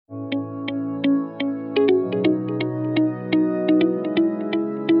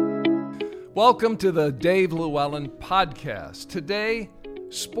Welcome to the Dave Llewellyn Podcast. Today,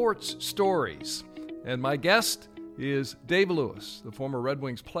 sports stories. And my guest is Dave Lewis, the former Red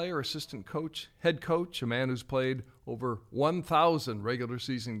Wings player, assistant coach, head coach, a man who's played over 1,000 regular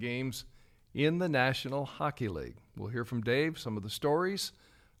season games in the National Hockey League. We'll hear from Dave some of the stories,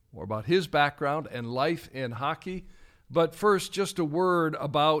 more about his background and life in hockey. But first, just a word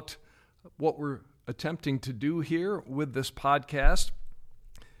about what we're attempting to do here with this podcast.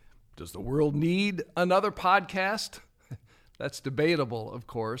 Does the world need another podcast? That's debatable, of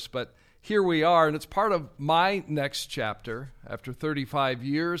course, but here we are, and it's part of my next chapter after 35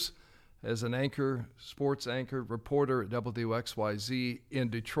 years as an anchor, sports anchor, reporter at WXYZ in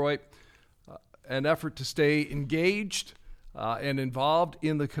Detroit. An effort to stay engaged and involved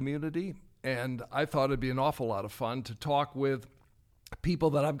in the community, and I thought it'd be an awful lot of fun to talk with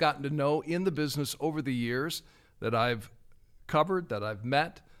people that I've gotten to know in the business over the years, that I've covered, that I've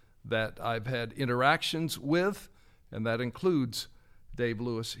met, that I've had interactions with, and that includes Dave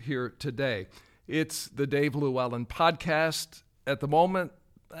Lewis here today. It's the Dave Llewellyn Podcast. At the moment,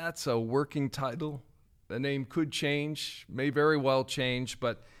 that's a working title. The name could change, may very well change,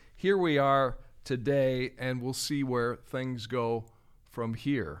 but here we are today, and we'll see where things go from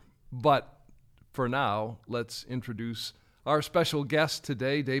here. But for now, let's introduce our special guest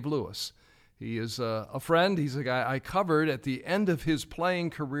today, Dave Lewis. He is a friend. He's a guy I covered at the end of his playing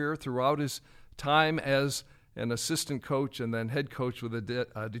career throughout his time as an assistant coach and then head coach with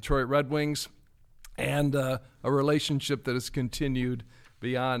the Detroit Red Wings, and a relationship that has continued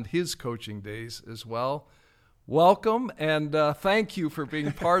beyond his coaching days as well. Welcome, and thank you for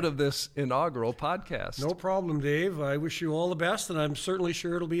being part of this inaugural podcast. No problem, Dave. I wish you all the best, and I'm certainly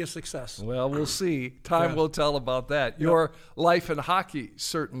sure it'll be a success. Well, we'll see. Time will tell about that. Your life in hockey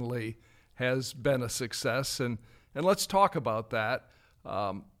certainly has been a success, and let's talk about that.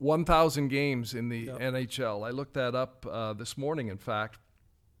 1,000 games in the NHL. I looked that up this morning, in fact.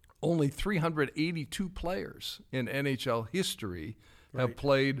 Only 382 players in NHL history have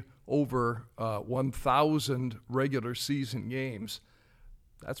played over 1,000 regular season games.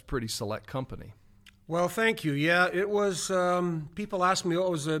 That's pretty select company. Well, thank you. Yeah, it was, people asked me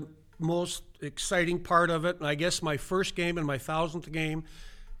what was the most exciting part of it, and I guess my first game and my 1,000th game,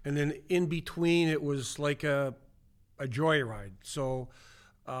 and then in between it was like a joyride. So,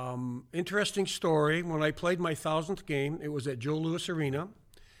 interesting story. When I played my 1,000th game, it was at Joe Louis Arena,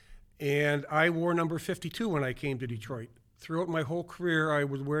 and I wore number 52 when I came to Detroit. Throughout my whole career, I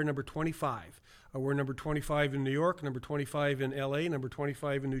would wear number 25. I wore number 25 in New York, number 25 in LA, number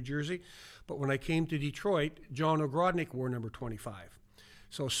 25 in New Jersey. But when I came to Detroit, John Ogrodnik wore number 25.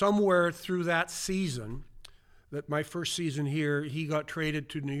 So somewhere through that season, that my first season here, he got traded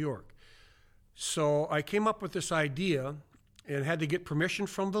to New York. So I came up with this idea and had to get permission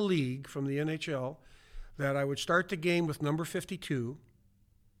from the league, from the NHL, that I would start the game with number 52,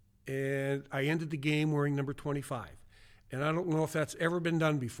 and I ended the game wearing number 25. And I don't know if that's ever been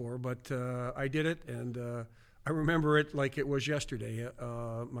done before, but I did it, and I remember it like it was yesterday.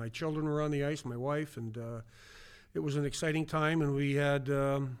 My children were on the ice, my wife, and it was an exciting time, and we had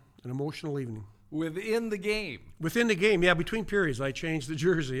an emotional evening. Within the game? Within the game, yeah. Between periods, I changed the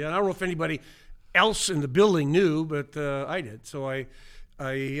jersey. And I don't know if anybody else in the building knew, but I did. So I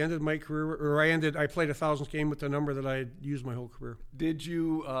ended my career, or I played a 1,000th game with the number that I had used my whole career. Did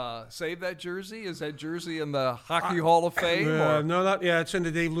you save that jersey? Is that jersey in the Hockey Hall of Fame? No, it's in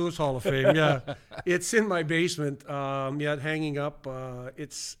the Dave Lewis Hall of Fame. Yeah, it's in my basement. Hanging up.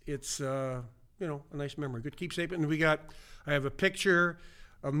 It's a nice memory, good keepsake. And I have a picture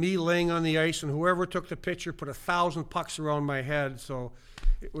of me laying on the ice, and whoever took the picture put 1,000 pucks around my head. So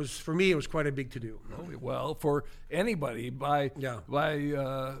for me, it was quite a big to-do. Well, for anybody, by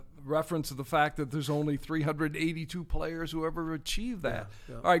reference to the fact that there's only 382 players who ever achieved that.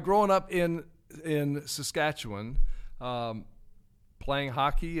 Yeah. All right, growing up in Saskatchewan, playing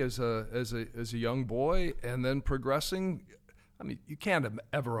hockey as a young boy, and then progressing. I mean, you can't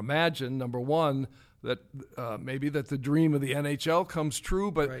ever imagine, number one, that maybe that the dream of the NHL comes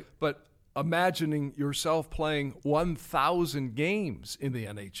true, but imagining yourself playing 1,000 games in the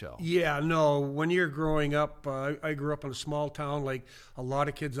NHL. Yeah, no. When you're growing up, I grew up in a small town, like a lot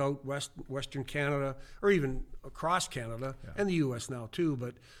of kids out Western Canada, or even across Canada, and the U.S. now too.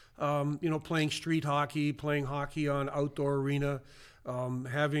 But playing street hockey, playing hockey on outdoor arena,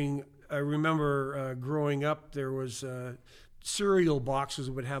 I remember growing up, there was cereal boxes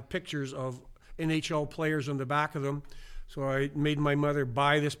that would have pictures of NHL players on the back of them. So I made my mother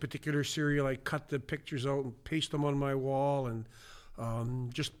buy this particular cereal. I cut the pictures out and pasted them on my wall, and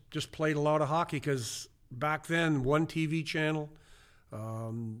just played a lot of hockey, because back then, one TV channel,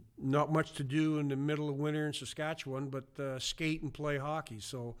 Not much to do in the middle of winter in Saskatchewan, but skate and play hockey.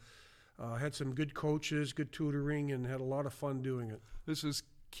 So had some good coaches, good tutoring, and had a lot of fun doing it. This is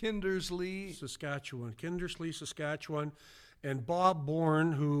Kindersley, Saskatchewan. And Bob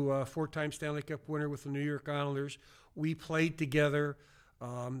Bourne, who four-time Stanley Cup winner with the New York Islanders, we played together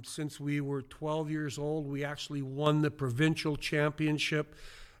since we were 12 years old. We actually won the provincial championship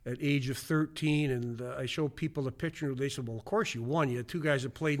at age of 13, and I showed people the picture. They said, well, of course you won. You had two guys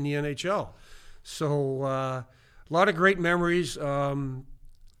that played in the NHL. So a lot of great memories.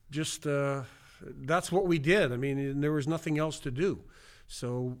 That's what we did. I mean, there was nothing else to do.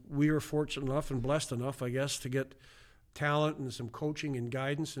 So we were fortunate enough and blessed enough, I guess, to get talent and some coaching and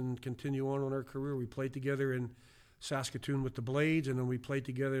guidance and continue on our career. We played together in Saskatoon with the Blades, and then we played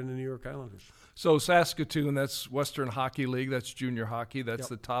together in the New York Islanders. So Saskatoon, that's Western Hockey League, that's junior hockey, that's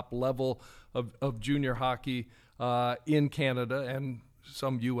the top level of junior hockey in Canada and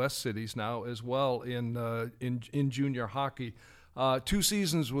some U.S. cities now as well in junior hockey. 2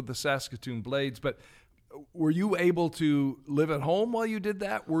 seasons with the Saskatoon Blades, but were you able to live at home while you did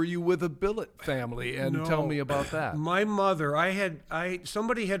that? Were you with a billet family? And No. Tell me about that. My mother,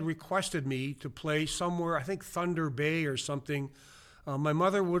 somebody had requested me to play somewhere, I think Thunder Bay or something. My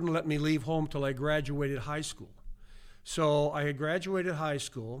mother wouldn't let me leave home till I graduated high school. So I had graduated high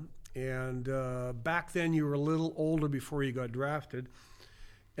school, and back then you were a little older before you got drafted.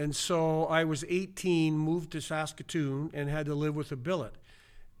 And so I was 18, moved to Saskatoon, and had to live with a billet.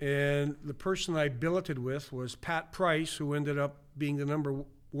 And the person I billeted with was Pat Price, who ended up being the number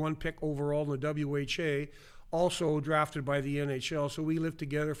 1 pick overall in the WHA, also drafted by the NHL. So we lived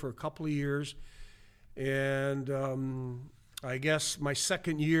together for a couple of years. And I guess my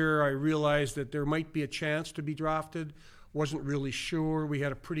second year, I realized that there might be a chance to be drafted. Wasn't really sure. We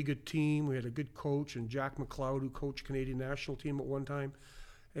had a pretty good team. We had a good coach, and Jack McLeod, who coached Canadian national team at one time.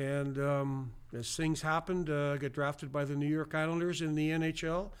 And as things happened, I got drafted by the New York Islanders in the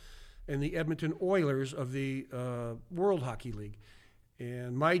NHL and the Edmonton Oilers of the World Hockey League.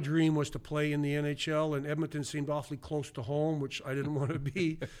 And my dream was to play in the NHL, and Edmonton seemed awfully close to home, which I didn't want to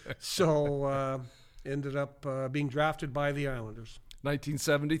be. So ended up being drafted by the Islanders.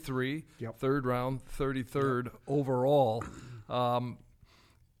 1973, Yep. third round, 33rd overall.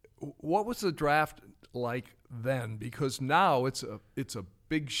 What was the draft like then? Because now it's a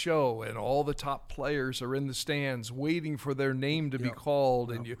big show, and all the top players are in the stands waiting for their name to be called,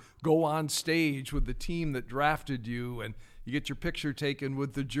 and you go on stage with the team that drafted you, and you get your picture taken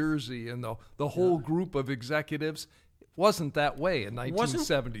with the jersey and the whole group of executives. It wasn't that way in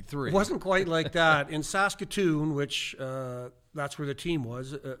 1973. It wasn't quite like that. In Saskatoon, which that's where the team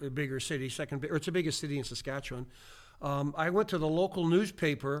was, a bigger city, it's the biggest city in Saskatchewan. I went to the local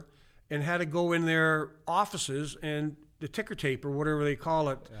newspaper and had to go in their offices and the ticker tape or whatever they call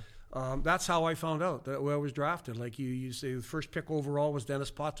it. Yeah. That's how I found out that I was drafted. Like you say, the first pick overall was Dennis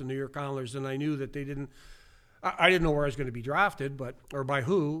Potts, the New York Islanders, and I knew that they didn't. I didn't know where I was going to be drafted, or by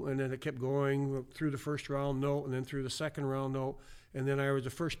who, and then it kept going through the first round, no, and then through the second round, no, and then I was the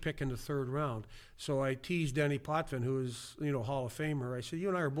first pick in the third round. So I teased Denny Potvin, who is Hall of Famer. I said, "You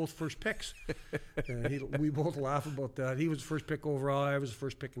and I are both first picks." And we both laugh about that. He was the first pick overall. I was the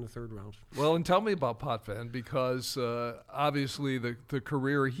first pick in the third round. Well, and tell me about Potvin, because obviously the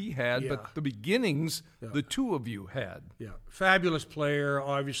career he had, but the beginnings the two of you had. Yeah, fabulous player.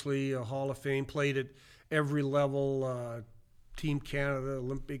 Obviously, a Hall of Fame. Played at every level, Team Canada,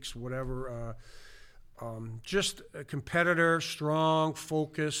 Olympics, whatever. Just a competitor, strong,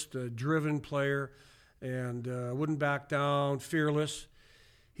 focused, driven player, and wouldn't back down, fearless.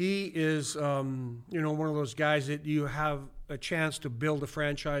 He is, one of those guys that you have a chance to build a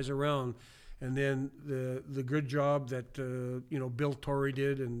franchise around. And then the good job that, Bill Torrey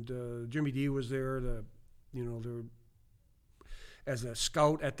did, and Jimmy D was there, as a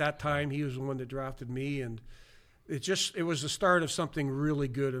scout at that time. He was the one that drafted me, and it was the start of something really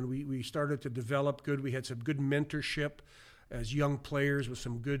good, and we started to develop good. We had some good mentorship as young players with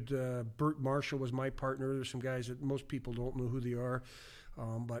some good, Bert Marshall was my partner. There's some guys that most people don't know who they are,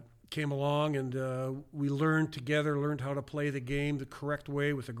 but came along, and we learned how to play the game the correct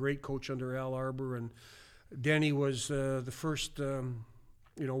way with a great coach under Al Arbor. And Denny was the first, one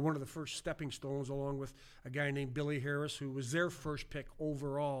of the first stepping stones, along with a guy named Billy Harris, who was their first pick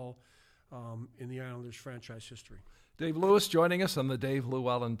overall in the Islanders franchise history. Dave Lewis joining us on the Dave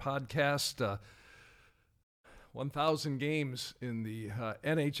Llewellyn podcast. 1,000 games in the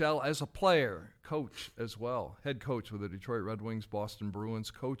NHL as a player, coach as well, head coach with the Detroit Red Wings, Boston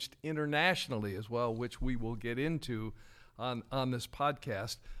Bruins, coached internationally as well, which we will get into on this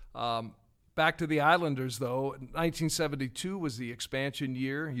podcast. Back to the Islanders, though. 1972 was the expansion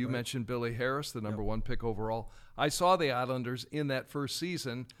year. You mentioned Billy Harris, the number one pick overall. I saw the Islanders in that first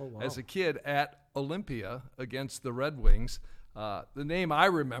season as a kid at Olympia against the Red Wings. The name I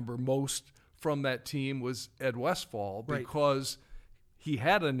remember most from that team was Ed Westfall because he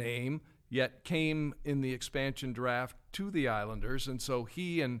had a name, yet came in the expansion draft to the Islanders. And so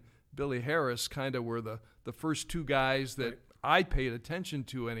he and Billy Harris kind of were the first two guys that I paid attention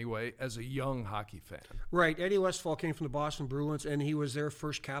to anyway as a young hockey fan. Right. Eddie Westfall came from the Boston Bruins, and he was their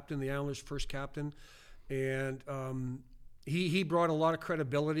first captain, the Islanders' first captain. And he brought a lot of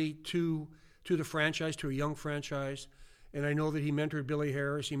credibility to the franchise, to a young franchise. And I know that he mentored Billy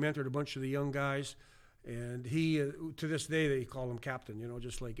Harris. He mentored a bunch of the young guys. And he, to this day, they call him captain,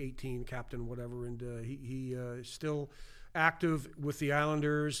 just like 18, captain, whatever. And he still active with the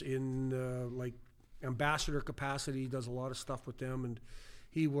Islanders in like ambassador capacity. He does a lot of stuff with them, and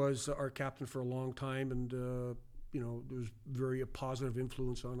he was our captain for a long time, and there was very a positive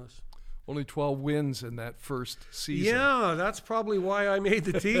influence on us. Only 12 wins in that first season. Yeah, that's probably why I made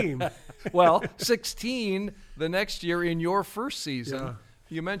the team. Well, 16 the next year in your first season. Yeah.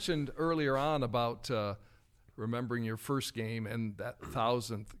 You mentioned earlier on about remembering your first game and that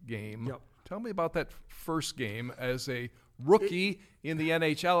 1,000th game. Yep. Tell me about that first game as a rookie in the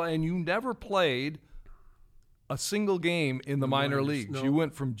NHL, and you never played a single game in the minor leagues. No. You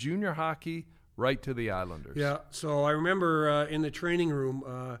went from junior hockey right to the Islanders. Yeah, so I remember in the training room,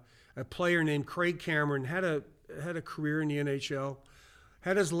 a player named Craig Cameron had a career in the NHL,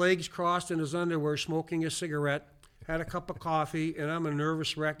 had his legs crossed in his underwear, smoking a cigarette, had a cup of coffee, and I'm a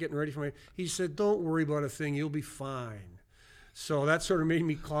nervous wreck getting ready for he said, "Don't worry about a thing, you'll be fine." So that sort of made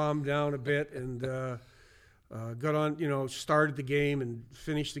me calm down a bit, and got on, started the game and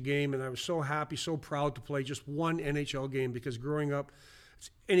finished the game, and I was so happy, so proud to play just one NHL game, because growing up, it's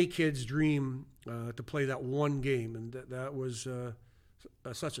any kid's dream to play that one game, and that was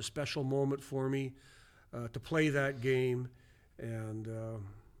such a special moment for me to play that game, and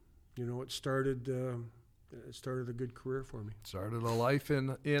it started a good career for me. Started a life in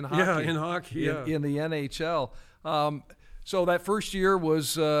hockey. Yeah, in hockey, in the NHL. So that first year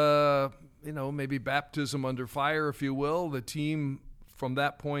was maybe baptism under fire, if you will. The team from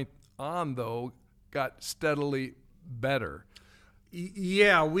that point on, though, got steadily better.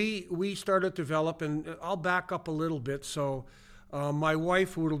 Yeah, we started to develop, and I'll back up a little bit. So my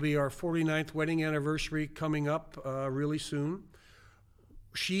wife, who will be our 49th wedding anniversary coming up really soon,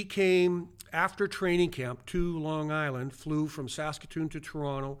 she came after training camp to Long Island, flew from Saskatoon to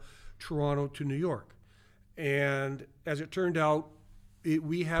Toronto to New York. And as it turned out,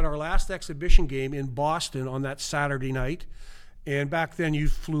 we had our last exhibition game in Boston on that Saturday night, and back then you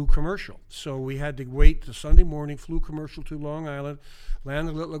flew commercial. So we had to wait till Sunday morning, flew commercial to Long Island,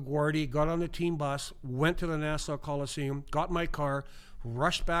 landed at LaGuardia, got on the team bus, went to the Nassau Coliseum, got my car,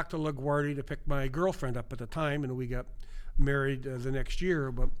 rushed back to LaGuardia to pick my girlfriend up at the time, and we got married the next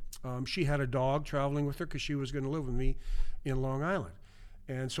year. But she had a dog traveling with her because she was going to live with me in Long Island.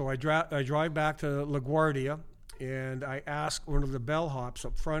 And so I drive back to LaGuardia, and I ask one of the bellhops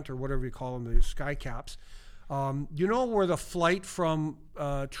up front, or whatever you call them, the sky caps, you know where the flight from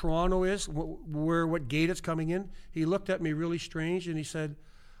Toronto is, what gate it's coming in? He looked at me really strange, and he said,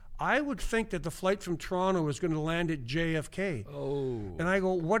 "I would think that the flight from Toronto is going to land at JFK." Oh. And I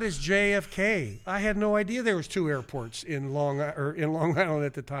go, "What is JFK?" I had no idea there was two airports in Long Island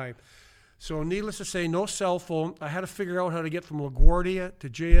at the time. So needless to say, no cell phone. I had to figure out how to get from LaGuardia to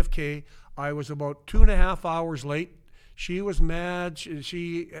JFK. I was about 2.5 hours late. She was mad.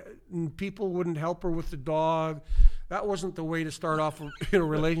 People wouldn't help her with the dog. That wasn't the way to start off a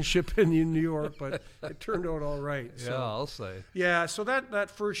relationship in New York, but it turned out all right. Yeah, I'll say. Yeah, so that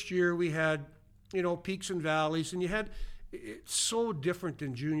first year we had, peaks and valleys, and it's so different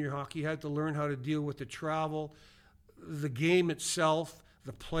than junior hockey. You had to learn how to deal with the travel, the game itself,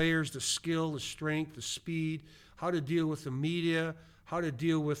 the players, the skill, the strength, the speed, how to deal with the media, how to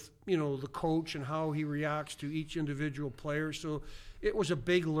deal with, the coach and how he reacts to each individual player. So it was a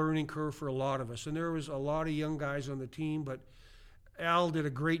big learning curve for a lot of us. And there was a lot of young guys on the team, but Al did a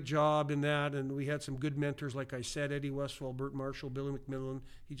great job in that. And we had some good mentors, like I said, Eddie Westfall, Bert Marshall, Billy McMillan.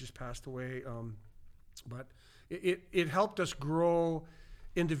 He just passed away. But it helped us grow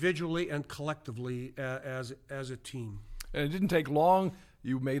individually and collectively as a team. And it didn't take long.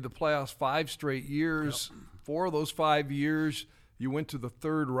 You made the playoffs 5 straight years. Yep. 4 of those 5 years, you went to the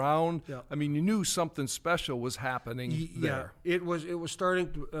third round. Yep. I mean, you knew something special was happening there. Yeah, it was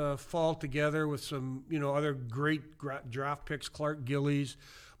starting to fall together with some, other great draft picks, Clark Gillies,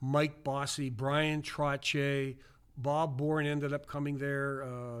 Mike Bossy, Brian Trottier, Bob Bourne ended up coming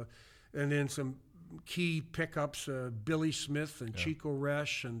there. and then some key pickups, Billy Smith and Chico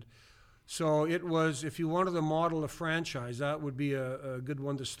Resch. And so it was, if you wanted to model a franchise, that would be a good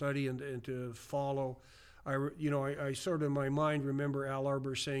one to study and to follow. I sort of in my mind remember Al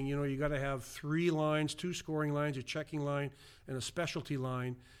Arbour saying, you got to have 3 lines, 2 scoring lines, a checking line, and a specialty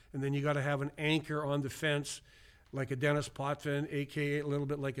line, and then you got to have an anchor on the fence, like a Dennis Potvin, a.k.a. a little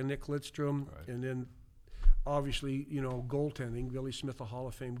bit like a Nick Lidstrom, right. And then obviously, goaltending, Billy Smith, a Hall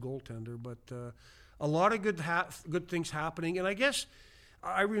of Fame goaltender, but a lot of good things happening, and I guess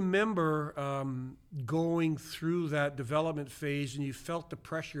I remember going through that development phase, and you felt the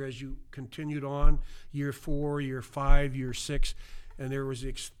pressure as you continued on, year 4, year 5, year 6, and there was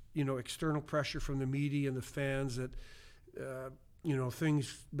external pressure from the media and the fans that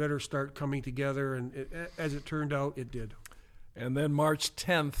things better start coming together, and as it turned out, it did. And then March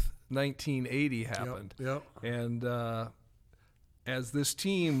 10th, 1980 happened. Yep. And as this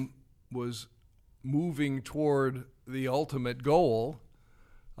team was moving toward the ultimate goal,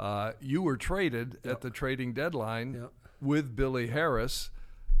 you were traded at the trading deadline with Billy Harris.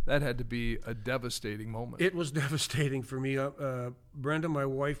 That had to be a devastating moment. It was devastating for me. Brenda, my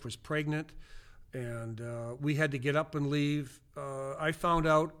wife, was pregnant, and we had to get up and leave. I found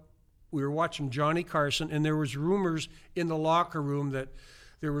out we were watching Johnny Carson, and there was rumors in the locker room that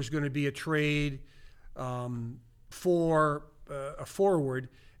there was going to be a trade for a forward,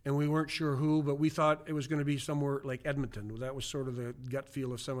 and we weren't sure who, but we thought it was going to be somewhere like Edmonton. That was sort of the gut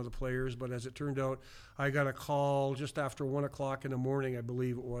feel of some of the players, but as it turned out, I got a call just after 1 o'clock in the morning, I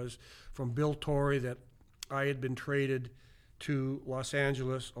believe it was, from Bill Torrey that I had been traded to Los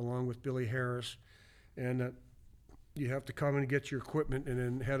Angeles along with Billy Harris, and that you have to come and get your equipment and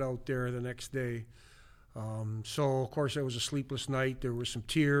then head out there the next day. So, of course, it was a sleepless night. There were some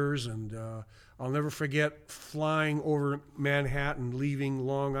tears, and I'll never forget flying over Manhattan, leaving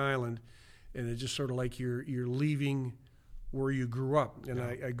Long Island, and it's just sort of like you're leaving where you grew up. And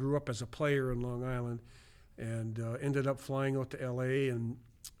I grew up as a player in Long Island, and ended up flying out to L.A., and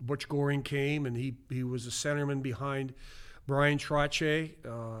Butch Goring came, and he was a centerman behind Brian Trottier,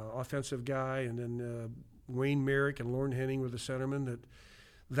 offensive guy, and then Wayne Merrick and Lorne Henning were the centermen.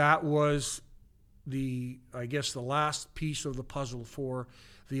 That was the last piece of the puzzle for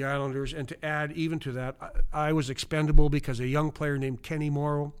the Islanders. And to add even to that, I was expendable because a young player named Kenny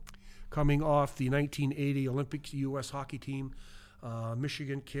Morrow, coming off the 1980 Olympic U.S. hockey team,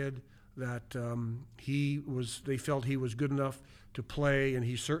 Michigan kid, that they felt he was good enough to play, and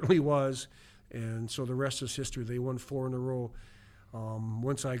he certainly was. And so the rest is history. They won 4 in a row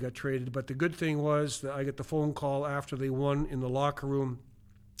once I got traded. But the good thing was that I got the phone call after they won in the locker room,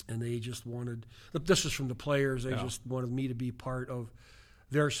 and they just wanted, this was from the players, they just wanted me to be part of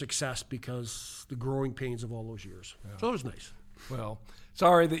their success because the growing pains of all those years. Yeah. So it was nice. Well,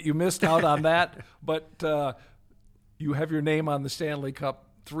 sorry that you missed out on that, but you have your name on the Stanley Cup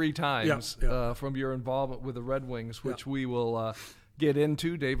 3 times from your involvement with the Red Wings, which we will get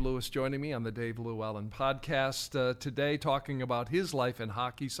into. Dave Lewis joining me on the Dave Llewellyn podcast today, talking about his life in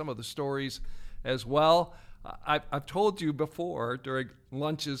hockey, some of the stories as well. I've told you before during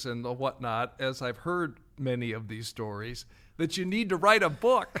lunches and whatnot, as I've heard many of these stories, that you need to write a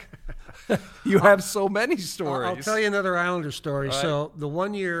book. You have so many stories. I'll tell you another Islander story. Right. So the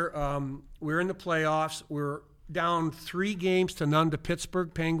one year we were in the playoffs, we were down 3-0 to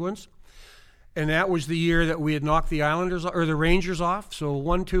Pittsburgh Penguins. And that was the year that we had knocked the Islanders or the Rangers off. So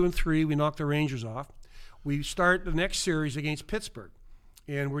 1, 2, and 3, we knocked the Rangers off. We start the next series against Pittsburgh,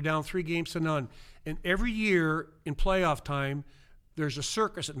 and we're down 3-0. And every year in playoff time, there's a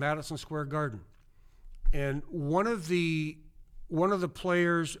circus at Madison Square Garden. And one of the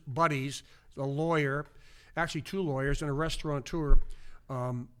players' buddies, a lawyer, actually 2 lawyers and a restaurateur,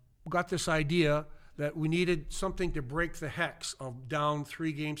 got this idea that we needed something to break the hex of down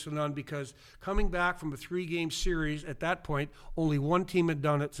 3-0 because coming back from a 3-game series at that point, only one team had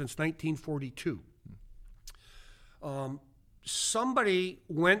done it since 1942. Somebody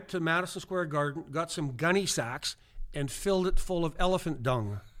went to Madison Square Garden, got some gunny sacks, and filled it full of elephant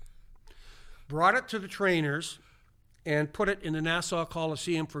dung. Brought it to the trainers and put it in the Nassau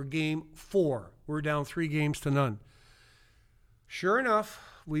Coliseum for Game 4. We're down 3-0. Sure enough,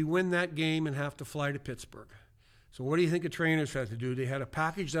 we win that game and have to fly to Pittsburgh. So what do you think the trainers had to do? They had to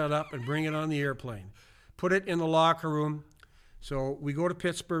package that up and bring it on the airplane, put it in the locker room. So we go to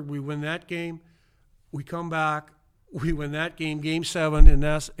Pittsburgh, we win that game, we come back, we win that game, Game 7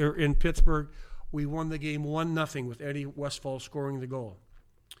 in Pittsburgh. We won the game 1-0 with Eddie Westfall scoring the goal.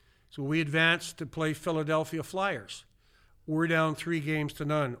 So we advanced to play Philadelphia Flyers. We're down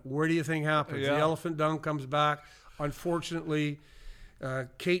 3-0. Where do you think happens? The elephant dung comes back. Unfortunately,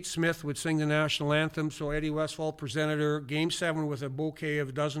 Kate Smith would sing the national anthem, so Eddie Westfall presented her Game 7 with a bouquet of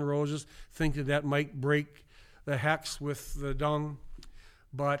a dozen roses, thinking that might break the hex with the dung,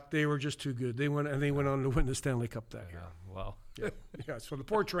 but they were just too good. They went on to win the Stanley Cup that year. Wow. Yeah, so the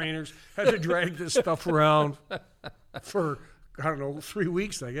poor trainers had to drag this stuff around for, I don't know, 3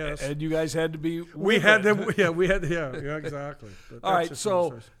 weeks, I guess. And you guys had to be. We had exactly. But all right, just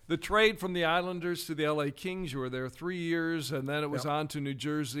so the trade from the Islanders to the LA Kings, you were there 3 years, and then it was on to New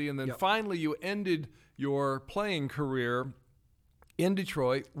Jersey, and then finally you ended your playing career in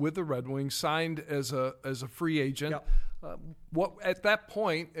Detroit with the Red Wings, signed as a free agent. What at that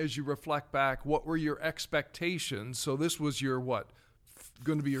point, as you reflect back, what were your expectations? So this was your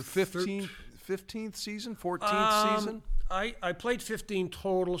going to be your 15th season, 14th season? I played 15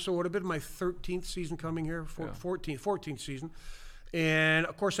 total, so it would have been my 13th season coming here, 14th season. And,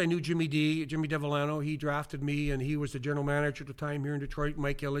 of course, I knew Jimmy DeVillano. He drafted me, and he was the general manager at the time here in Detroit.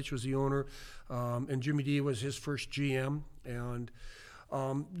 Mike Ilitch was the owner, and Jimmy D was his first GM. And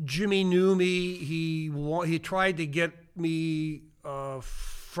Jimmy knew me. He tried to get me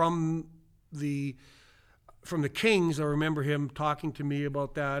from the Kings. I remember him talking to me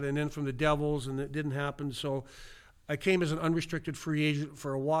about that, and then from the Devils, and it didn't happen. So I came as an unrestricted free agent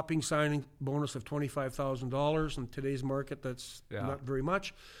for a whopping signing bonus of $25,000. In today's market, that's not very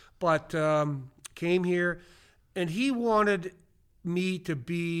much. But came here, and he wanted me to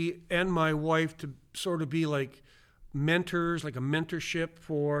be, and my wife, to sort of be like mentors, like a mentorship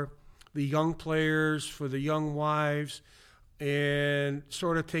for the young players, for the young wives, and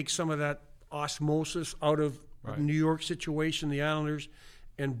sort of take some of that osmosis out of the New York situation, the Islanders,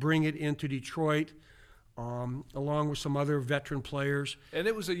 and bring it into Detroit, along with some other veteran players. And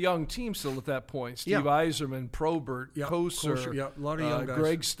it was a young team still at that point. Steve Yzerman, Probert, Kosar, a lot of young guys.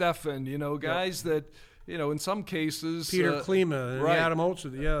 Greg Steffen, guys that, in some cases, Peter Klima and Adam Oates,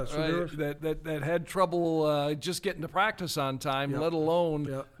 that had trouble just getting to practice on time, let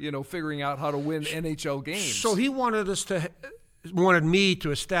alone figuring out how to win NHL games. So he wanted me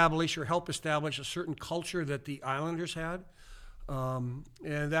to establish or help establish a certain culture that the Islanders had, and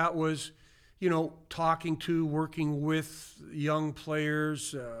that was, working with young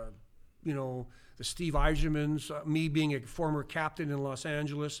players, the Steve Yzermans, me being a former captain in Los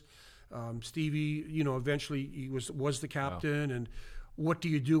Angeles. Stevie, eventually he was the captain. And what do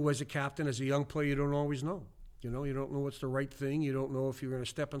you do as a captain? As a young player, you don't always know. You don't know what's the right thing. You don't know if you're going to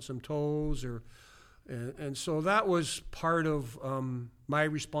step on some toes and so that was part of my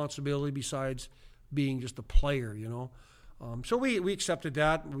responsibility besides being just a player, So we accepted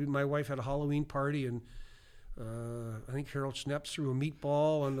that. My wife had a Halloween party, and I think Harold Schnepp threw a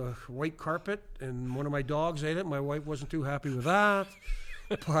meatball on the white carpet, and one of my dogs ate it. My wife wasn't too happy with that.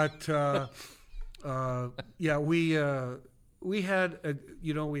 But we had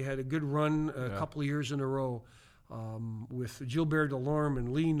a good run a couple of years in a row with Gilbert Delorme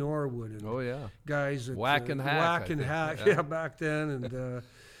and Lee Norwood and guys that Whack and Hack back then, and a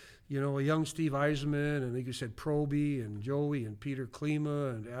young Steve Yzerman, and I think you said Proby and Joey and Peter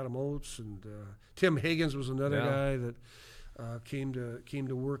Klima and Adam Oates, and Tim Higgins was another guy that came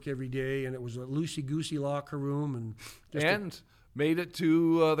to work every day, and it was a loosey-goosey locker room and made it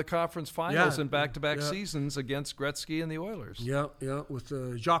to the conference finals in back-to-back seasons against Gretzky and the Oilers. With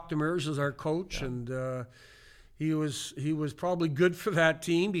Jacques Demers as our coach, and he was probably good for that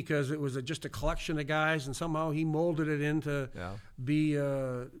team because it was just a collection of guys, and somehow he molded it into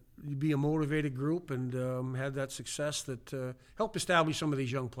be a motivated group, and had that success that helped establish some of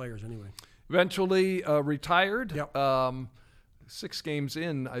these young players anyway. Eventually retired. 6 games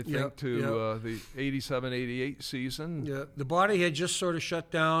in, I think, to the 87-88 season. Yeah, the body had just sort of shut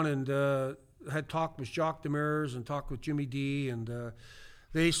down, and had talked with Jacques Demers and talked with Jimmy D, and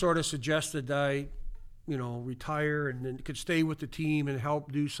they sort of suggested I, retire and then could stay with the team and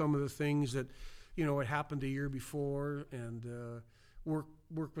help do some of the things that, had happened the year before, and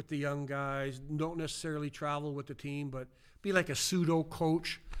work with the young guys. Don't necessarily travel with the team, but be like a pseudo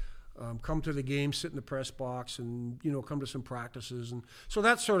coach. Come to the game, sit in the press box, and come to some practices, and so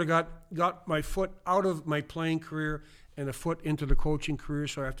that sort of got my foot out of my playing career and a foot into the coaching career.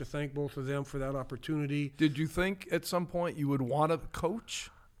 So I have to thank both of them for that opportunity. Did you think at some point you would want to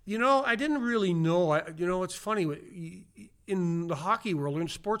coach? I didn't really know. It's funny in the hockey world, in the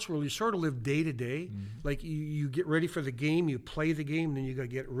sports world, you sort of live day to day. Like you get ready for the game, you play the game, then you got to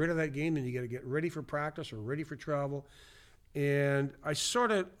get rid of that game, then you got to get ready for practice or ready for travel. And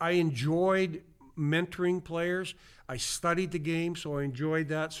I enjoyed mentoring players. I studied the game, so I enjoyed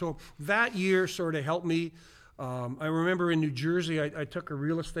that. So that year sort of helped me. I remember in New Jersey, I took a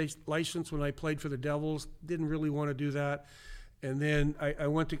real estate license when I played for the Devils. Didn't really want to do that. And then I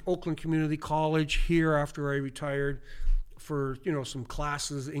went to Oakland Community College here after I retired for, some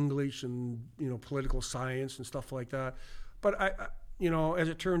classes, English and, political science and stuff like that. But as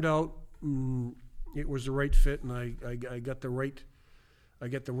it turned out, it was the right fit, and I got the right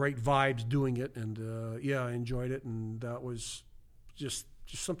vibes doing it, and I enjoyed it, and that was just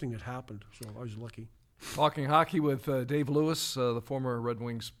something that happened. So I was lucky. Talking hockey with Dave Lewis, the former Red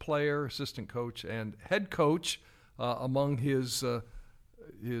Wings player, assistant coach, and head coach. Among his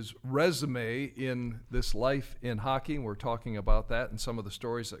resume in this life in hockey, and we're talking about that and some of the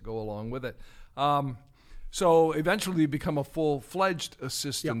stories that go along with it. So eventually you become a full-fledged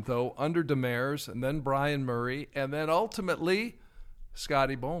assistant, though, under Demers, and then Brian Murray, and then ultimately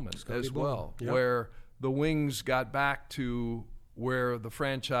Scotty Bowman as well, where the Wings got back to where the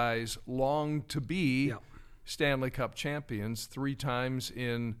franchise longed to be, Stanley Cup champions 3 times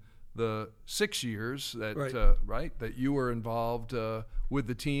in the 6 years that that you were involved with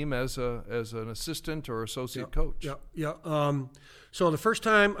the team as an assistant or associate coach. So the first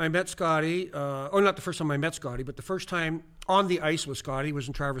time I met Scotty, not the first time I met Scotty, but the first time on the ice with Scotty was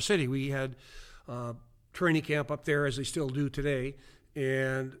in Traverse City. We had training camp up there, as they still do today.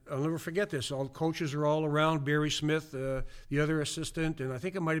 And I'll never forget this. All the coaches are all around. Barry Smith, the other assistant, and I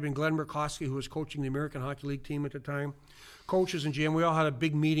think it might have been Glenn Murkowski, who was coaching the American Hockey League team at the time. Coaches and GM, we all had a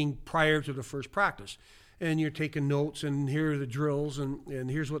big meeting prior to the first practice. And you're taking notes, and here are the drills, and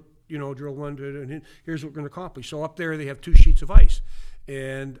here's what, drill 1 did, and here's what we're going to accomplish. So up there they have 2 sheets of ice.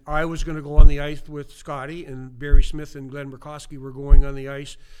 And I was going to go on the ice with Scotty, and Barry Smith and Glenn Murkowski were going on the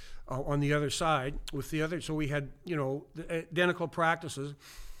ice on the other side with the other. So we had, the identical practices.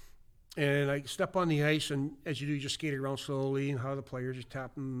 And I step on the ice, and as you do, you just skate around slowly, and how the players just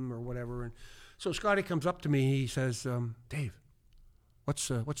tap them or whatever. And so Scotty comes up to me. He says, "Dave, what's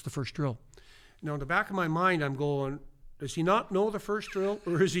the first drill?" Now, in the back of my mind, I'm going, does he not know the first drill,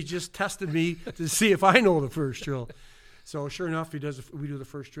 or is he just tested me to see if I know the first drill? So sure enough, we do the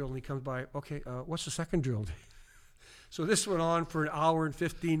first drill, and he comes by, okay, what's the second drill? So this went on for 1 hour and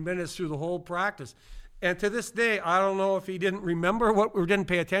 15 minutes through the whole practice. And to this day, I don't know if he didn't remember or didn't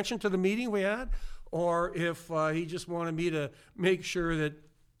pay attention to the meeting we had, or if he just wanted me to make sure that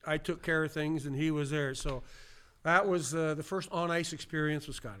I took care of things and he was there. So that was the first on-ice experience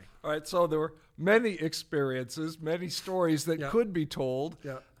with Scotty. All right, so there were many experiences, many stories that could be told.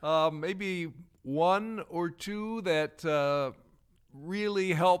 Maybe 1 or 2 that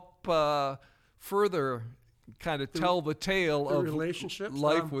really help further kind of tell the tale of relationships,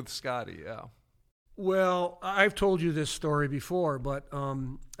 life with Scotty. Well, I've told you this story before, but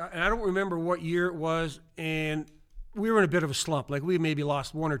and I don't remember what year it was, and we were in a bit of a slump. Like, we maybe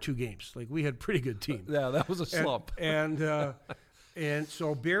lost 1 or 2 games. Like, we had a pretty good team. Yeah, that was a slump. And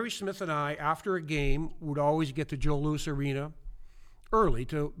so Barry Smith and I, after a game, would always get to Joe Louis Arena early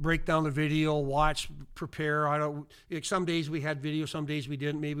to break down the video, watch, prepare. Some days we had video, some days we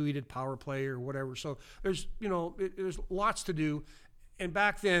didn't. Maybe we did power play or whatever. So there's lots to do. And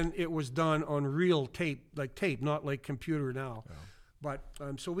back then it was done on real tape, not like computer now. Yeah. But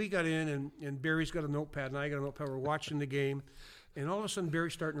so we got in, and Barry's got a notepad, and I got a notepad. We're watching the game, and all of a sudden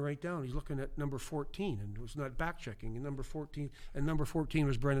Barry's starting to write down. He's looking at number 14, and was not back-checking. And number 14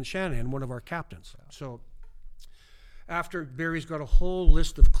 was Brendan Shanahan, one of our captains. Yeah. So after Barry's got a whole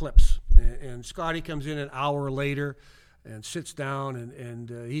list of clips, and Scotty comes in an hour later and sits down, and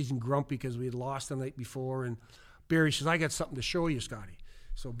he's grumpy because we had lost the night before, and Barry says, "I got something to show you, Scotty."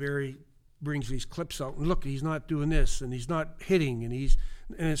 So Barry brings these clips out, and look, he's not doing this, and he's not hitting,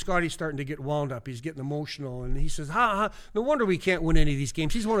 and Scotty's starting to get wound up. He's getting emotional, and he says, no wonder we can't win any of these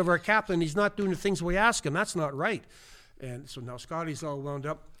games. He's one of our captain. He's not doing the things we ask him. That's not right. And so now Scotty's all wound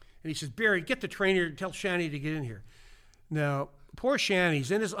up, and he says, "Barry, get the trainer and tell Shanny to get in here." Now, poor Shanny's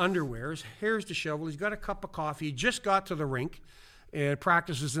in his underwear, his hair's disheveled, he's got a cup of coffee, he just got to the rink, and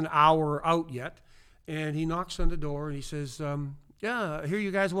practice is an hour out yet. And he knocks on the door, and he says, "Yeah, I hear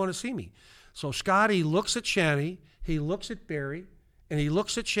you guys want to see me." So Scotty looks at Shanny, he looks at Barry, and he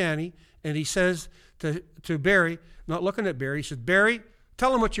looks at Shanny, and he says to Barry, not looking at Barry, he says, "Barry,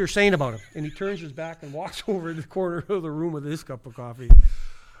 tell him what you're saying about him." And he turns his back and walks over to the corner of the room with his cup of coffee.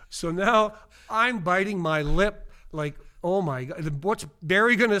 So now I'm biting my lip like, oh my God, what's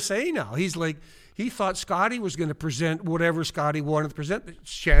Barry going to say now? He's like, he thought Scotty was going to present whatever Scotty wanted to present.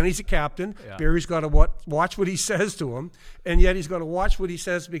 Shanny's a captain. Yeah. Barry's got to watch what he says to him, and yet he's got to watch what he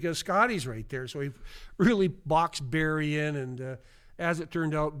says because Scotty's right there. So he really boxed Barry in, and as it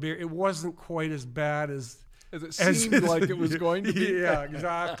turned out, it wasn't quite as bad as As it seemed like it was going to be. Yeah,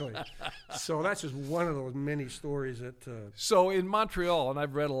 exactly. So that's just one of those many stories that. So in Montreal, and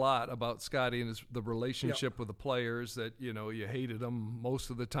I've read a lot about Scotty and the relationship with the players, that you hated them most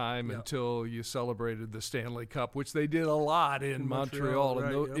of the time until you celebrated the Stanley Cup, which they did a lot in Montreal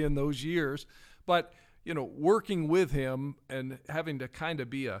right, in those years. But working with him and having to kind of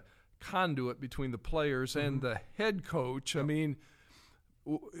be a conduit between the players and the head coach. I mean,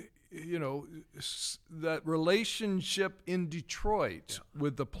 that relationship in Detroit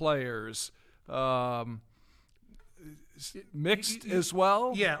with the players, mixed as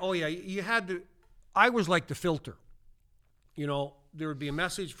well. Yeah. Oh yeah. You had to. I was like the filter. There would be a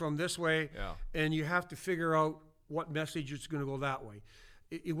message from this way, and you have to figure out what message is going to go that way.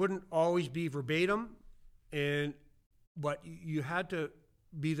 It wouldn't always be verbatim, but you had to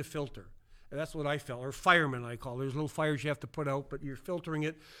be the filter. And that's what I felt, or fireman I call it. There's little fires you have to put out, but you're filtering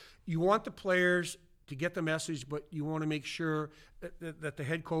it. You want the players to get the message, but you want to make sure that the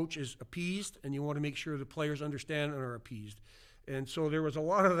head coach is appeased, and you want to make sure the players understand and are appeased. And so there was a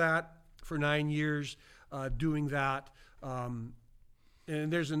lot of that for 9 years, doing that. And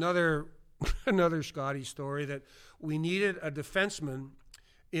there's another Scotty story, that we needed a defenseman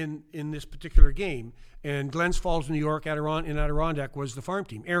in this particular game. And Glens Falls, New York, in Adirondack was the farm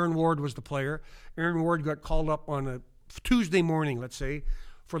team. Aaron Ward was the player. Aaron Ward got called up on a Tuesday morning, let's say,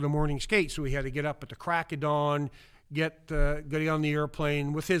 for the morning skate. So he had to get up at the crack of dawn, get on the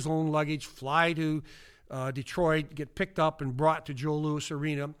airplane with his own luggage, fly to Detroit, get picked up and brought to Joe Louis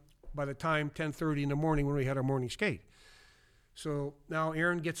Arena by the time 10:30 in the morning when we had our morning skate. So now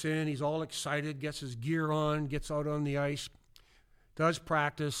Aaron gets in, he's all excited, gets his gear on, gets out on the ice, does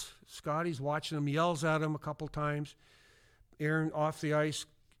practice. Scotty's watching him, yells at him a couple times. Aaron off the ice.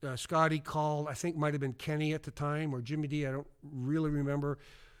 Scotty called, I think might have been Kenny at the time, or Jimmy D, I don't really remember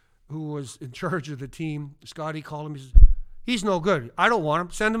who was in charge of the team. Scotty called him, he says, "He's no good. I don't want him.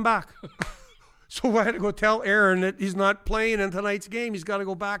 Send him back." So I had to go tell Aaron that he's not playing in tonight's game. He's got to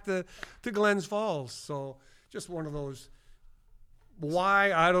go back to Glens Falls. So just one of those.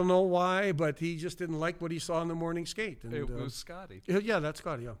 Why? I don't know why, but he just didn't like what he saw in the morning skate. And, it was Scotty. Yeah, that's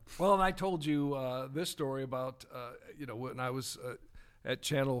Scotty, yeah. Well, and I told you this story about, when I was at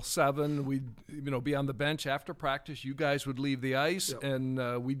Channel 7, we'd, be on the bench after practice. You guys would leave the ice,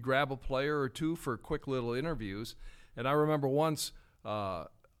 and we'd grab a player or two for quick little interviews. And I remember once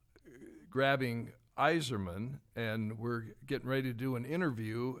grabbing Yzerman, and we're getting ready to do an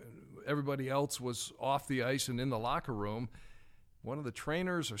interview. Everybody else was off the ice and in the locker room. One of the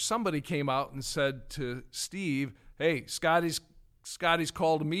trainers or somebody came out and said to Steve, "Hey, Scotty's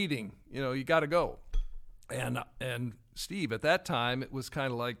called a meeting. You got to go." And Steve, at that time, it was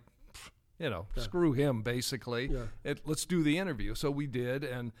kind of like, screw him, basically. Yeah. Let's do the interview. So we did,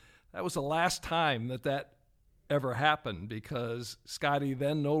 and that was the last time that ever happened, because Scotty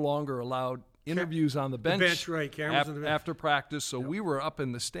then no longer allowed interviews on the bench, right? Cameras on the bench after practice. So we were up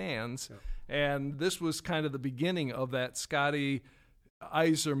in the stands. Yeah. And this was kind of the beginning of that Scotty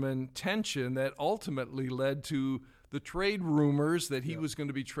Yzerman tension that ultimately led to the trade rumors that he was going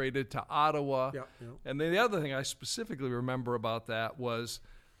to be traded to Ottawa. Yeah. And then the other thing I specifically remember about that was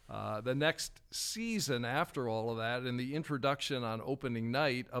the next season after all of that, and the introduction on opening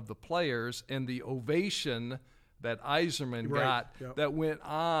night of the players and the ovation that Yzerman got that went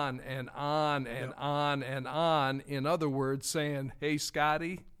on and on and on and on. In other words, saying, "Hey,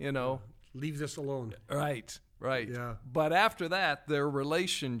 Scotty, leave this alone." Right. Yeah. But after that, their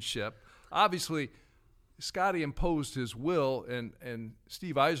relationship, obviously, Scotty imposed his will, and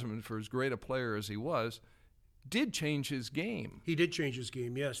Steve Yzerman, for as great a player as he was, did change his game. He did change his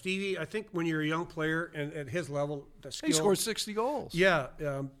game, yeah. Stevie, I think when you're a young player and at his level, the skill, he scored 60 goals. Yeah.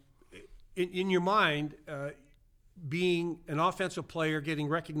 In your mind, being an offensive player, getting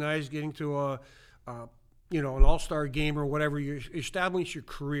recognized, getting to an all-star game or whatever, you establish your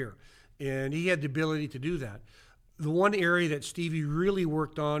career. And he had the ability to do that. The one area that Stevie really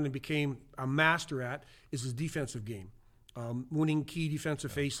worked on and became a master at is his defensive game. Winning key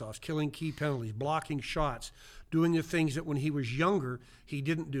defensive faceoffs, killing key penalties, blocking shots, doing the things that when he was younger he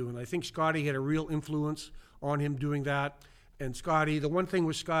didn't do. And I think Scotty had a real influence on him doing that. And Scotty, the one thing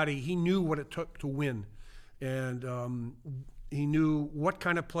with Scotty, he knew what it took to win. And he knew what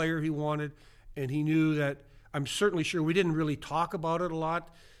kind of player he wanted. And he knew that, I'm certainly sure we didn't really talk about it a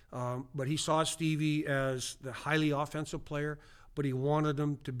lot, but he saw Stevie as the highly offensive player, but he wanted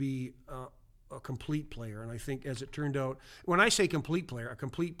him to be a complete player. And I think, as it turned out, when I say complete player, a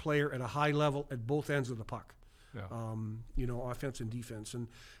complete player at a high level at both ends of the puck, offense and defense. And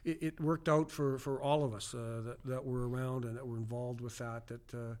it worked out for all of us that were around and that were involved with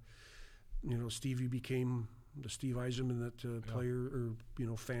that Stevie became the Steve Yzerman that player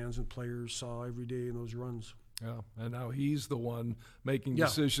or fans and players saw every day in those runs. Yeah, and now he's the one making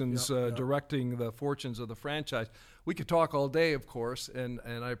decisions, directing the fortunes of the franchise. We could talk all day, of course, and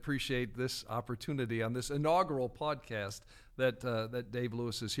I appreciate this opportunity on this inaugural podcast that Dave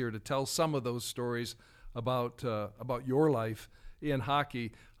Lewis is here to tell some of those stories about your life in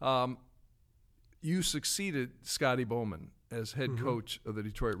hockey. You succeeded Scotty Bowman as head coach of the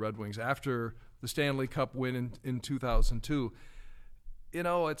Detroit Red Wings after the Stanley Cup win in 2002.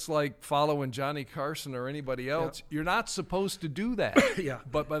 It's like following Johnny Carson or anybody else. You're not supposed to do that.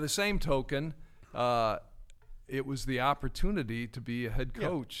 But by the same token, it was the opportunity to be a head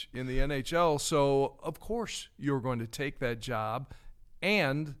coach in the NHL. So, of course, you're going to take that job.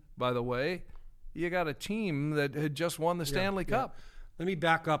 And, by the way, you got a team that had just won the Stanley Cup. Let me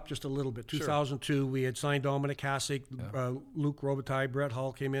back up just a little bit. 2002, we had signed Dominic Hasek, Luc Robitaille, Brett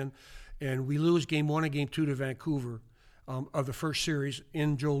Hull came in, and we lose Game 1 and Game 2 to Vancouver of the first series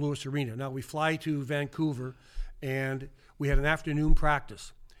in Joe Louis Arena. Now, we fly to Vancouver, and we had an afternoon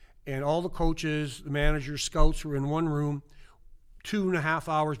practice. And all the coaches, the managers, scouts were in one room 2.5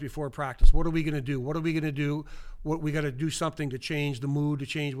 hours before practice. What are we going to do? What are we going to do? We got to do something to change the mood, to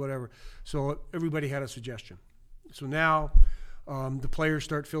change whatever. So everybody had a suggestion. So now the players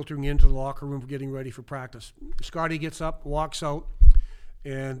start filtering into the locker room, getting ready for practice. Scotty gets up, walks out,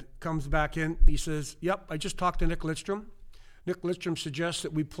 and comes back in. He says, "Yep, I just talked to Nick Lidstrom. Nick Lidstrom suggests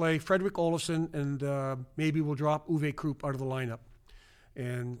that we play Fredrik Olofsson, and maybe we'll drop Uwe Krupp out of the lineup."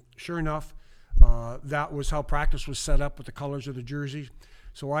 And sure enough, that was how practice was set up with the colors of the jerseys.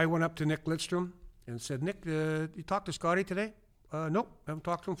 So I went up to Nick Lidstrom and said, "Nick, you talked to Scotty today?" "Nope, I haven't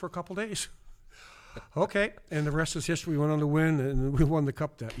talked to him for a couple days." Okay, and the rest is history. We went on to win, and we won the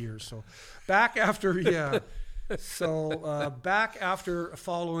cup that year. So back after, back after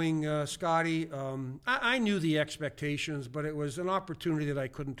following Scotty, I knew the expectations, but it was an opportunity that I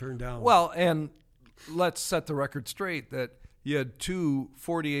couldn't turn down. Well, and let's set the record straight that you had 2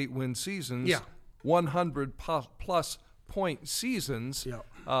 48-win seasons, 100-plus point seasons.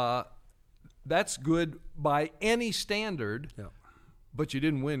 That's good by any standard, but you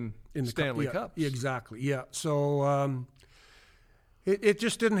didn't win in the Stanley Cups. Exactly, So it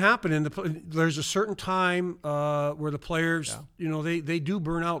just didn't happen. There's a certain time where the players, they do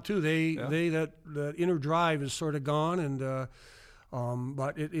burn out too. That inner drive is sort of gone, and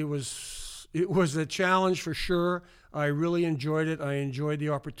but it was a challenge for sure. I really enjoyed it. I enjoyed the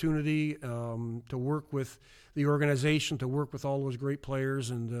opportunity to work with the organization, to work with all those great players,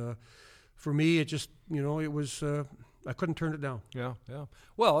 and for me, it just it was. I couldn't turn it down. Yeah.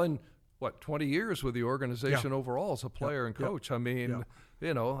 Well, and 20 years with the organization overall as a player and coach. I mean,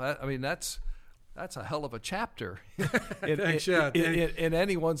 that's a hell of a chapter in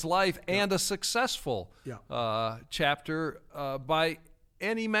anyone's life, and a successful chapter by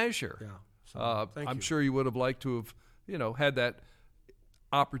any measure. So, I'm sure you would have liked to have, had that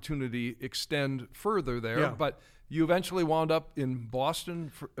opportunity extend further there, but you eventually wound up in Boston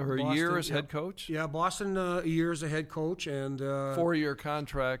for a year as head coach? Yeah, Boston a year as a head coach. And 4-year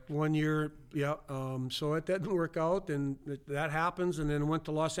contract. 1 year, so it didn't work out, and that happens. And then went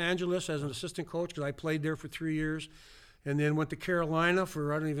to Los Angeles as an assistant coach because I played there for 3 years. And then went to Carolina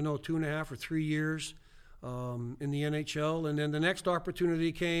for, 2.5 or 3 years in the NHL. And then the next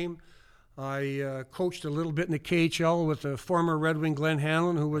opportunity came. I coached a little bit in the KHL with the former Red Wing Glenn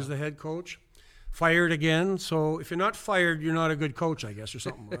Hanlon, who was the head coach. Fired again. So if you're not fired, you're not a good coach, I guess, or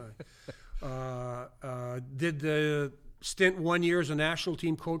something. Did the stint 1 year as a national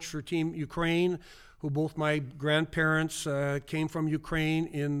team coach for Team Ukraine, who both my grandparents came from Ukraine.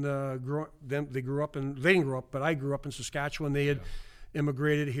 They grew up in, they didn't grow up, but I grew up in Saskatchewan. They had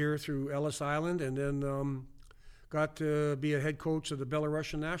immigrated here through Ellis Island, and then got to be a head coach of the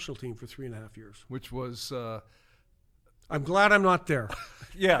Belarusian national team for 3.5 years. Which was... I'm glad I'm not there.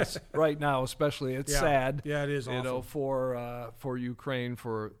 Yes, right now especially. It's sad. Yeah, it is awful. For Ukraine,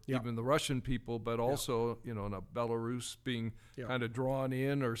 for even the Russian people, but also, in Belarus being kind of drawn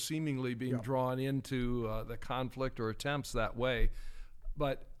in, or seemingly being drawn into the conflict or attempts that way.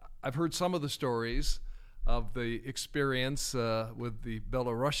 But I've heard some of the stories of the experience with the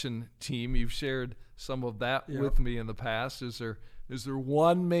Belarusian team. You've shared some of that with me in the past. Is there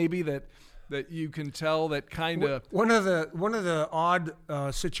one maybe that you can tell that kind of... One of the odd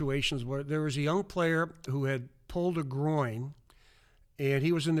situations where there was a young player who had pulled a groin, and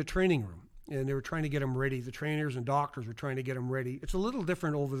he was in the training room, and they were trying to get him ready. The trainers and doctors were trying to get him ready. It's a little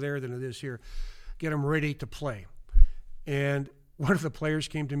different over there than it is here. Get him ready to play. And one of the players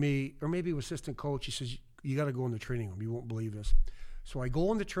came to me, or maybe it was assistant coach. He says, "You got to go in the training room. You won't believe this." So I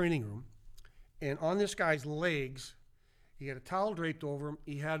go in the training room, and on this guy's legs, he had a towel draped over him.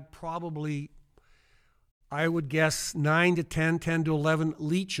 He had probably, I would guess, 9 to 10, 10 to 11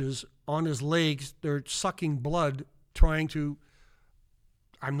 leeches on his legs. They're sucking blood, trying to,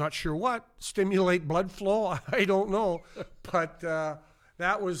 I'm not sure what, stimulate blood flow. I don't know. But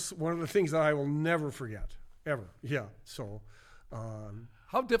that was one of the things that I will never forget, ever. Yeah, so.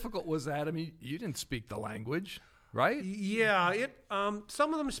 How difficult was that? I mean, you didn't speak the language, right? Yeah,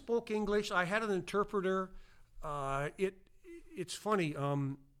 some of them spoke English. I had an interpreter. It's funny.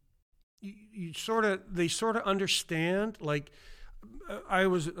 They sort of understand. Like, I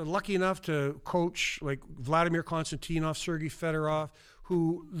was lucky enough to coach like Vladimir Konstantinov, Sergei Fedorov,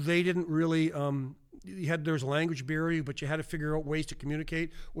 who they didn't really. There's a language barrier, but you had to figure out ways to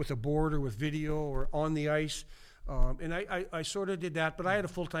communicate with a board or with video or on the ice. And I sort of did that, but I had a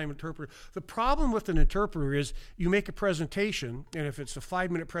full-time interpreter. The problem with an interpreter is you make a presentation, and if it's a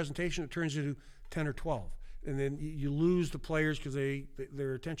 5-minute presentation, it turns into 10 or 12. And then you lose the players because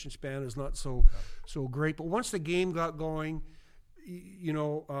their attention span is not so great. But once the game got going,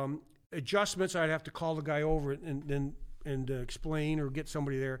 adjustments, I'd have to call the guy over and explain or get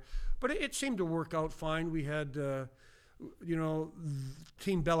somebody there. But it seemed to work out fine. We had...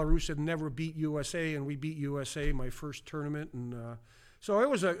 Team Belarus had never beat USA, and we beat USA my first tournament. And so it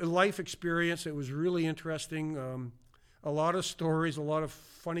was a life experience. It was really interesting. A lot of stories, a lot of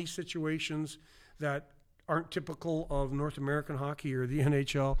funny situations that aren't typical of North American hockey or the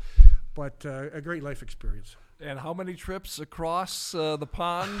NHL, but a great life experience. And how many trips across the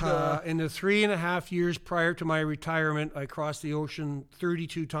pond? In the 3.5 years prior to my retirement, I crossed the ocean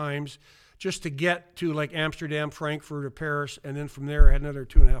 32 times. Just to get to like Amsterdam, Frankfurt, or Paris, and then from there I had another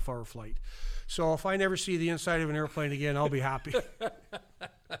 2.5-hour flight. So if I never see the inside of an airplane again, I'll be happy.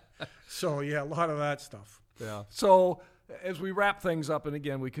 So yeah, a lot of that stuff. Yeah. So as we wrap things up, and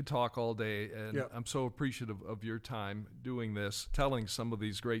again, we could talk all day, and yeah. I'm so appreciative of your time doing this, telling some of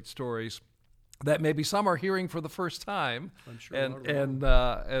these great stories that maybe some are hearing for the first time. I'm sure. And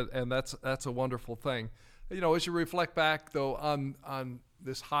that's a wonderful thing. As you reflect back though on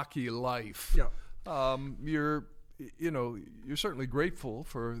this hockey life, yeah. You're certainly grateful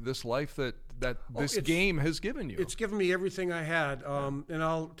for this life that this game has given you. It's given me everything I had. And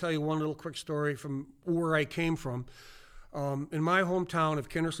I'll tell you one little quick story from where I came from. In my hometown of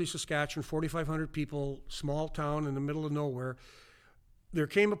Kinnersley, Saskatchewan, 4,500 people, small town in the middle of nowhere, there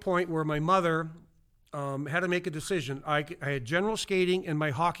came a point where my mother had to make a decision. I had general skating in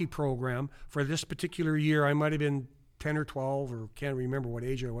my hockey program for this particular year. I might have been 10 or 12 or can't remember what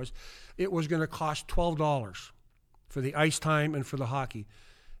age I was. It was going to cost $12 for the ice time and for the hockey.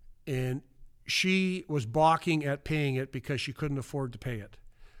 And she was balking at paying it because she couldn't afford to pay it.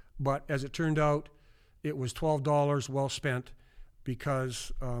 But as it turned out, it was $12 well spent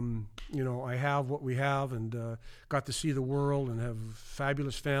because, I have what we have and got to see the world and have a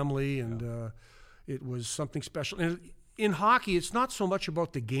fabulous family and it was something special. And in hockey, it's not so much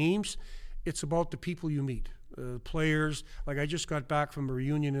about the games, it's about the people you meet. Players, like I just got back from a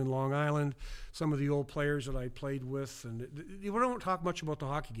reunion in Long Island, some of the old players that I played with, and you don't talk much about the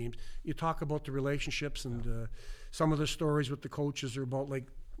hockey games. You talk about the relationships, and some of the stories with the coaches are about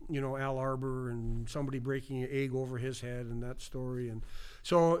Al Arbor and somebody breaking an egg over his head and that story. And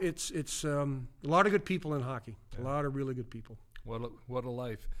so it's a lot of good people in hockey, a lot of really good people. What a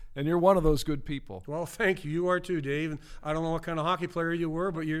life. And you're one of those good people. Well, thank you. You are too, Dave. And I don't know what kind of hockey player you were,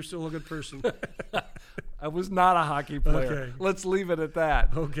 but you're still a good person. I was not a hockey player. Okay. Let's leave it at that.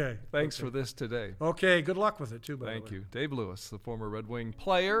 Okay. Thanks for this today. Okay. Good luck with it, too, by the way. Thank you. Dave Lewis, the former Red Wing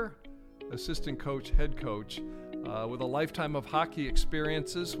player, assistant coach, head coach, with a lifetime of hockey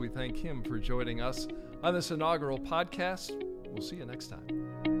experiences. We thank him for joining us on this inaugural podcast. We'll see you next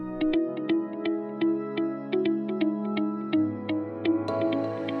time.